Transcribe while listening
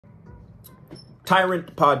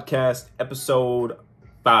Tyrant Podcast, episode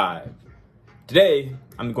 5. Today,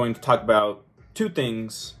 I'm going to talk about two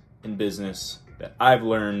things in business that I've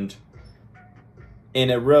learned in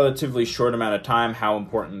a relatively short amount of time how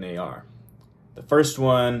important they are. The first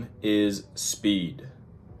one is speed.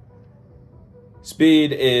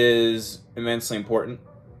 Speed is immensely important.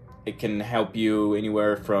 It can help you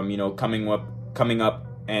anywhere from, coming up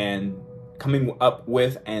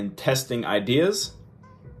with and testing ideas,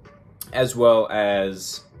 as well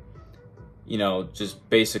as, just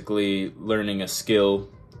basically learning a skill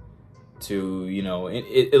to,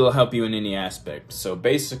 it'll help you in any aspect. So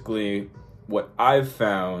basically what I've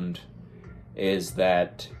found is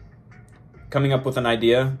that coming up with an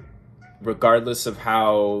idea, regardless of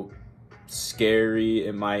how scary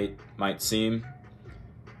it might seem,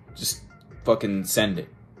 just fucking send it.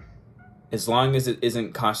 As long as it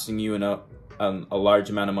isn't costing you a large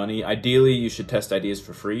amount of money. Ideally, you should test ideas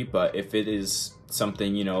for free, but if it is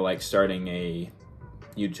something, like starting a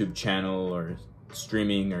YouTube channel or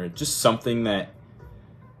streaming or just something that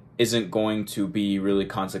isn't going to be really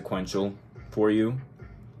consequential for you,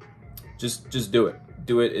 just do it.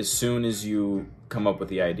 Do it as soon as you come up with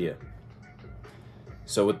the idea.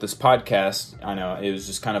 So with this podcast, I know it was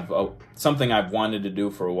just kind of something I've wanted to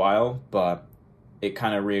do for a while, but it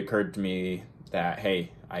kind of reoccurred to me that,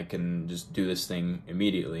 hey, I can just do this thing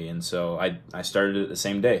immediately. And so I started it the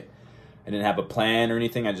same day. I didn't have a plan or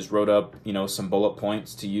anything. I just wrote up, some bullet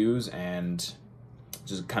points to use and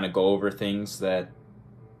just kind of go over things that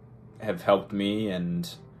have helped me and,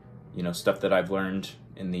 stuff that I've learned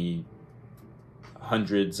in the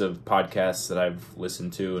hundreds of podcasts that I've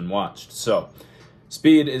listened to and watched. So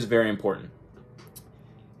speed is very important.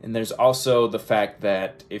 And there's also the fact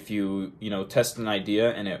that if you, test an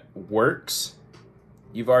idea and it works,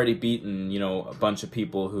 you've already beaten, a bunch of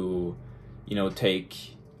people who,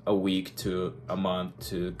 take a week to a month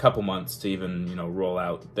to a couple months to even, roll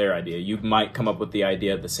out their idea. You might come up with the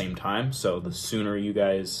idea at the same time. So the sooner you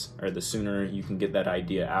can get that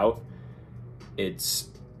idea out, it's,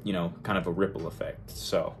 kind of a ripple effect.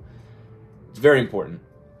 So it's very important.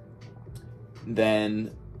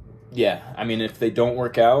 Then, if they don't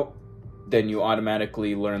work out, then you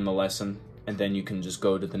automatically learn the lesson and then you can just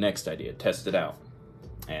go to the next idea, test it out.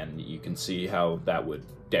 And you can see how that would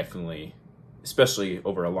definitely, especially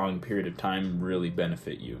over a long period of time, really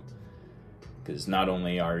benefit you. Because not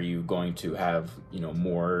only are you going to have,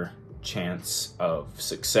 more chance of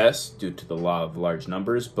success due to the law of large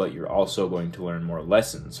numbers, but you're also going to learn more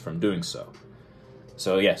lessons from doing so.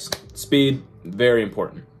 So yes, speed, very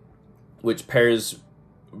important, which pairs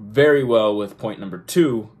very well with point number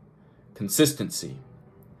 2, consistency.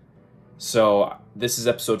 So this is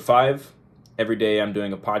episode 5. Every day I'm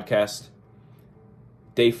doing a podcast.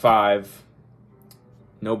 Day 5,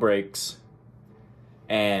 no breaks.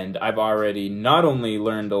 And I've already not only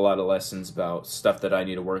learned a lot of lessons about stuff that I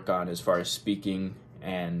need to work on as far as speaking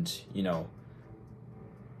and,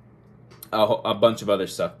 a bunch of other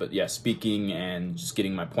stuff. But yeah, speaking and just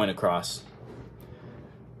getting my point across.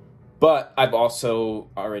 But I've also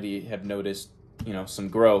already have noticed, some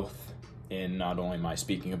growth in not only my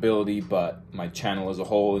speaking ability, but my channel as a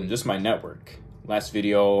whole and just my network. Last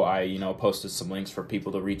video, I, posted some links for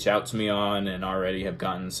people to reach out to me on and already have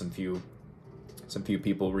gotten some few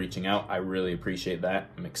people reaching out. I really appreciate that.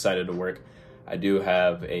 I'm excited to work. I do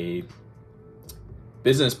have a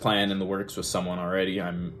business plan in the works with someone already.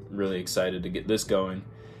 I'm really excited to get this going.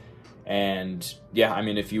 And yeah,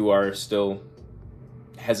 if you are still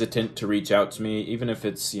hesitant to reach out to me, even if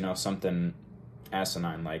it's, something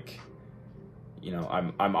asinine, like,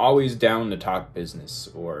 I'm always down to talk business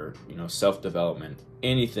or, self-development,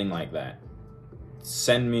 anything like that.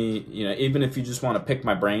 Send me, even if you just want to pick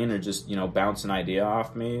my brain or just, bounce an idea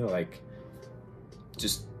off me, like,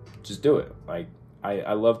 just do it. Like,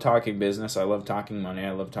 I love talking business. I love talking money.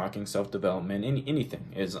 I love talking self-development,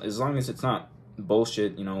 anything. As long as it's not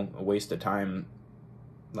bullshit, a waste of time,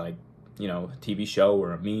 like, a TV show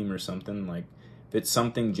or a meme or something. Like, if it's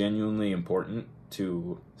something genuinely important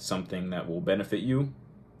to something that will benefit you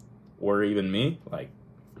or even me, like,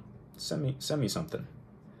 send me something.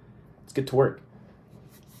 Let's get to work.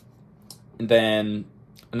 And then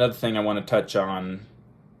another thing I want to touch on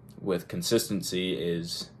with consistency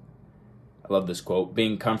is, I love this quote,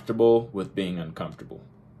 being comfortable with being uncomfortable.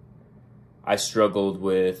 I struggled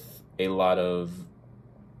with a lot of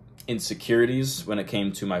insecurities when it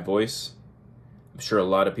came to my voice. I'm sure a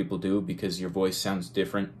lot of people do, because your voice sounds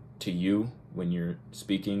different to you when you're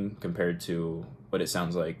speaking compared to what it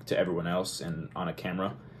sounds like to everyone else and on a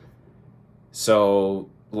camera. So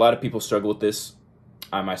a lot of people struggle with this.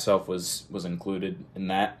 I myself was included in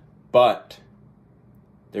that. But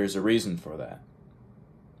there's a reason for that.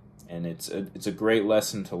 And it's a great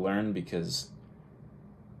lesson to learn, because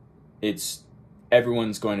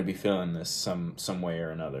everyone's going to be feeling this some way or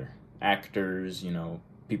another. Actors,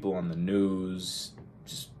 people on the news,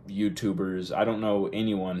 just YouTubers. I don't know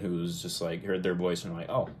anyone who's just like heard their voice and like,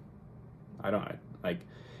 oh,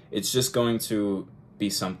 it's just going to be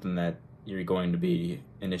something that you're going to be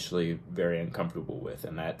initially very uncomfortable with,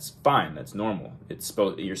 and that's fine. That's normal.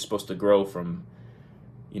 You're supposed to grow from,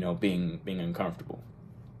 being uncomfortable.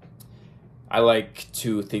 I like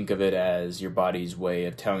to think of it as your body's way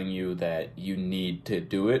of telling you that you need to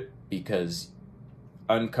do it, because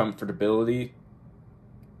uncomfortability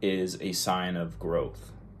is a sign of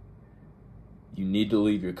growth. You need to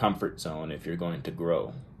leave your comfort zone if you're going to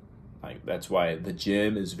grow. That's why the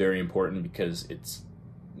gym is very important, because it's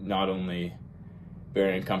not only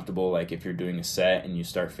very uncomfortable, like if you're doing a set and you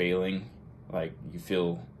start failing, like you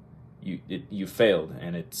feel you failed,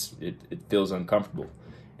 and it feels uncomfortable.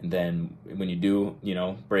 And then when you do,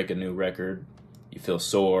 break a new record, you feel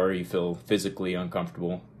sore, you feel physically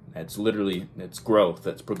uncomfortable. That's growth,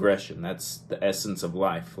 that's progression, that's the essence of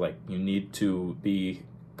life. Like, you need to be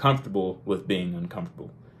comfortable with being uncomfortable.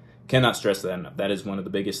 Cannot stress that enough. That is one of the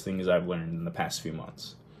biggest things I've learned in the past few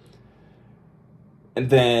months. And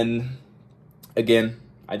then, again,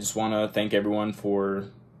 I just want to thank everyone for,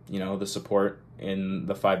 the support in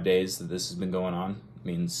the 5 days that this has been going on. It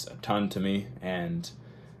means a ton to me, and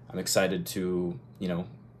I'm excited to,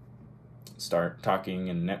 start talking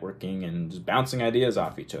and networking and just bouncing ideas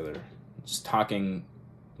off each other. Just talking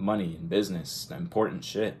money and business, important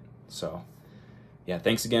shit. So, yeah,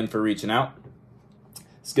 thanks again for reaching out.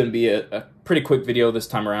 It's going to be a pretty quick video this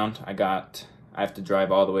time around. I have to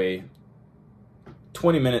drive all the way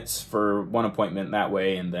 20 minutes for one appointment that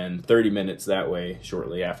way, and then 30 minutes that way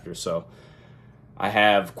shortly after. So I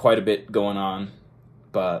have quite a bit going on,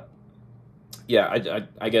 but yeah,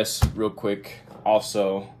 I guess real quick,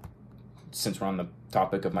 also, since we're on the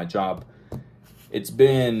topic of my job, it's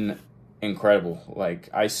been incredible. Like,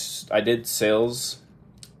 I did sales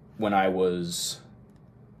when I was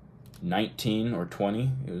 19 or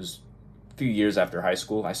 20. It was a few years after high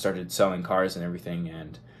school. I started selling cars and everything,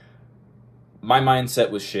 and my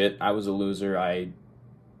mindset was shit. I was a loser. I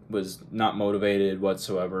was not motivated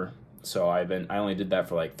whatsoever. So I only did that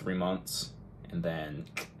for like 3 months, and then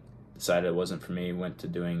decided it wasn't for me. Went to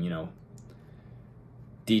doing,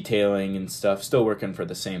 detailing and stuff. Still working for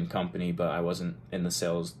the same company, but I wasn't in the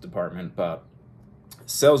sales department. But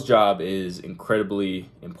sales job is incredibly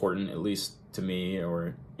important, at least to me,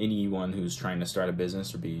 or anyone who's trying to start a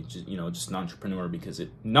business or be just an entrepreneur, because it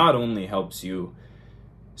not only helps you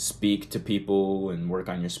speak to people and work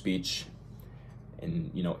on your speech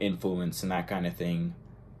and influence and that kind of thing,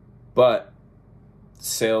 but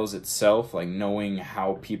sales itself, like knowing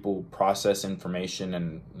how people process information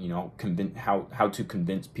and how to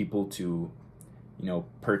convince people to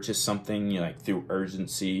purchase something, like through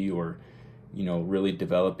urgency or really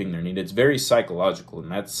developing their need. It's very psychological,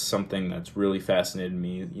 and that's something that's really fascinated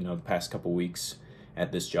me the past couple weeks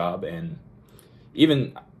at this job. And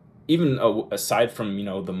even aside from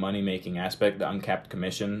the money making aspect, the uncapped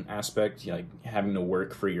commission aspect, like having to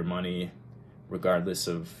work for your money regardless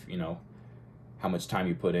of how much time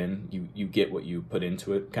you put in, you get what you put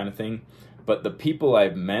into it, kind of thing. But the people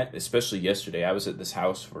I've met, especially yesterday, I was at this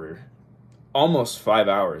house for almost 5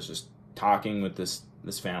 hours just talking with this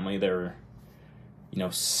family. They were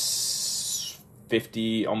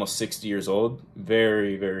 50, almost 60 years old.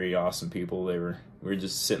 Very, very awesome people. We were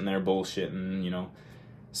just sitting there bullshitting,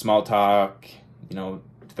 small talk,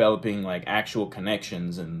 developing like actual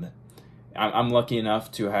connections. And I'm lucky enough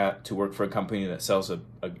to work for a company that sells a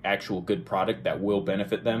actual good product that will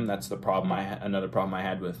benefit them. That's the problem. Another problem I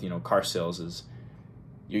had with car sales is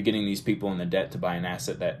you're getting these people in the debt to buy an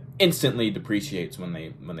asset that instantly depreciates when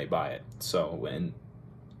they buy it. So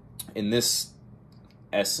in this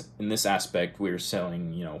aspect, we're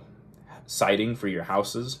selling siding for your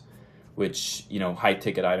houses, which high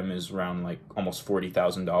ticket item is around like almost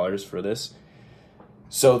 $40,000 for this.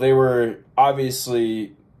 So they were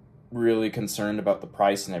obviously really concerned about the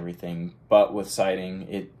price and everything, but with siding,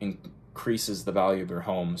 it increases the value of your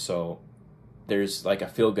home. So there's like a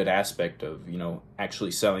feel-good aspect of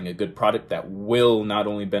actually selling a good product that will not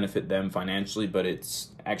only benefit them financially, but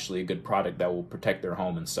it's actually a good product that will protect their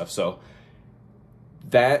home and stuff. So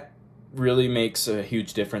that really makes a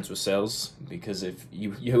huge difference with sales, because if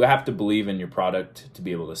you have to believe in your product to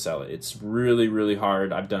be able to sell it. It's really, really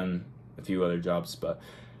hard. I've done a few other jobs, but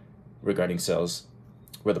regarding sales,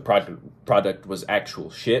 where the product was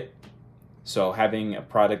actual shit, So having a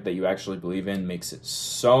product that you actually believe in makes it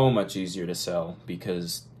so much easier to sell,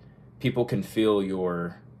 because people can feel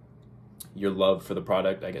your love for the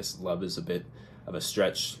product. I guess love is a bit of a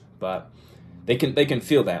stretch, but they can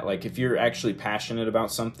feel that. Like, if you're actually passionate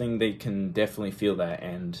about something, they can definitely feel that.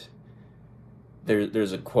 And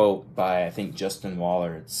there's a quote by, I think, Justin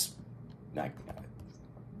Waller. It's not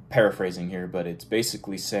paraphrasing here, but it's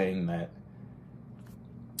basically saying that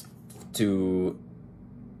to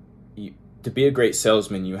be a great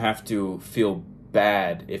salesman, you have to feel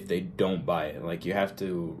bad if they don't buy it. Like, you have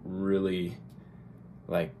to really,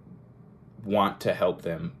 like, want to help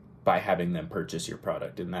them by having them purchase your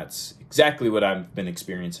product. And that's exactly what I've been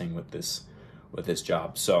experiencing with this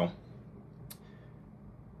job. So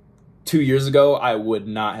 2 years ago, I would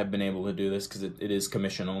not have been able to do this, because it is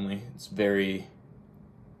commission only. It's very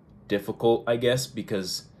difficult, I guess,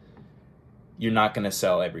 because you're not going to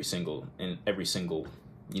sell every single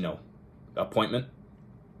appointment.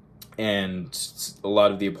 And a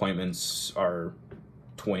lot of the appointments are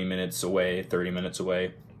 20 minutes away, 30 minutes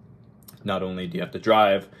away. Not only do you have to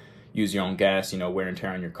drive, use your own gas, wear and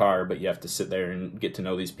tear on your car, but you have to sit there and get to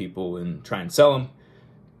know these people and try and sell them.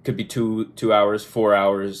 Could be 2 hours, 4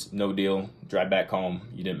 hours, no deal, drive back home.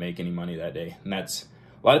 You didn't make any money that day. And that's,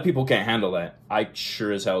 a lot of people can't handle that. I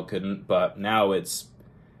sure as hell couldn't, but now it's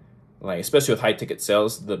like, especially with high ticket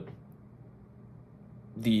sales,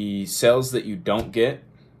 the sales that you don't get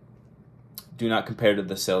do not compare to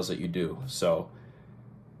the sales that you do. So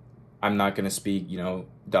I'm not going to speak,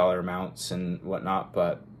 dollar amounts and whatnot,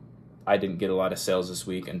 but I didn't get a lot of sales this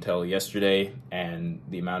week until yesterday, and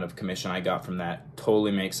the amount of commission I got from that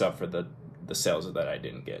totally makes up for the sales that I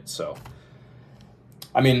didn't get. So,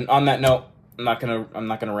 I mean, on that note, I'm not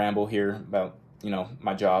gonna ramble here about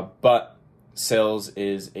my job, but sales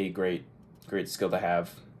is a great skill to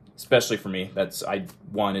have, especially for me. I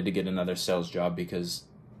wanted to get another sales job because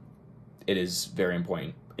it is very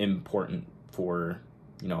important for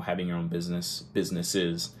having your own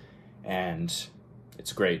businesses, and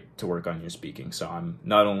it's great to work on your speaking. So I'm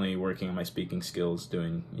not only working on my speaking skills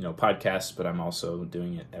doing podcasts, but I'm also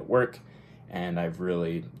doing it at work, and I've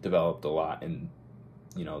really developed a lot in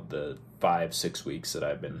the 5-6 weeks that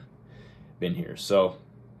I've been here. So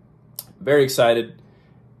very excited,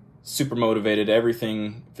 super motivated.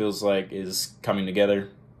 Everything feels like is coming together.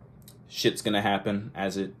 Shit's gonna happen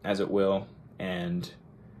as it will, and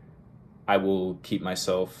I will keep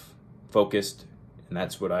myself focused. And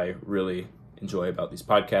that's what I really enjoy about these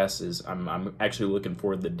podcasts, is I'm actually looking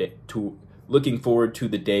forward to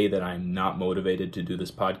the day that I'm not motivated to do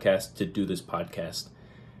this podcast,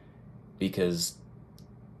 because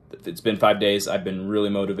it's been 5 days. I've been really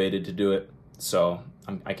motivated to do it, so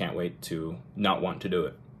I can't wait to not want to do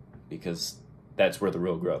it, because that's where the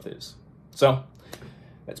real growth is. So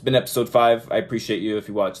that's been episode 5. I appreciate you if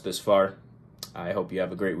you watched this far. I hope you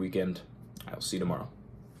have a great weekend. I'll see you tomorrow.